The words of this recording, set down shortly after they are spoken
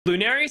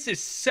Bloonarius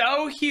is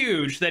so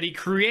huge that he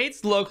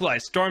creates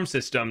localized storm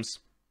systems,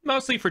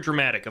 mostly for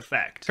dramatic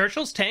effect.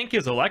 Turtle's tank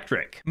is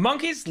electric.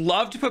 Monkeys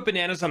love to put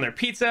bananas on their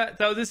pizza,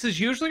 though this is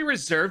usually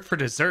reserved for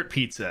dessert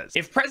pizzas.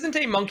 If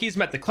present-day monkeys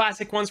met the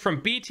classic ones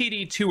from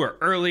BTD2 or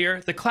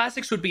earlier, the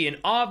classics would be in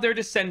awe of their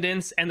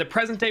descendants, and the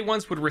present-day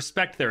ones would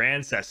respect their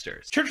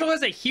ancestors. Turtle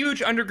has a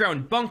huge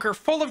underground bunker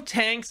full of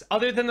tanks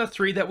other than the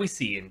 3 that we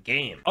see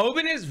in-game.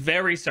 Hbomb is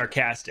very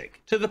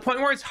sarcastic, to the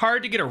point where it's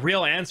hard to get a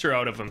real answer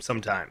out of him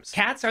sometimes.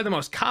 Cats are the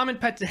most common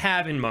pet to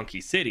have in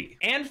Monkey City.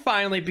 And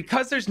finally,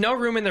 because there's no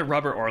room in their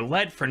rubber or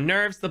lead for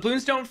nerves, the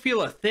Bloons don't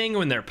feel a thing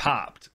when they're popped.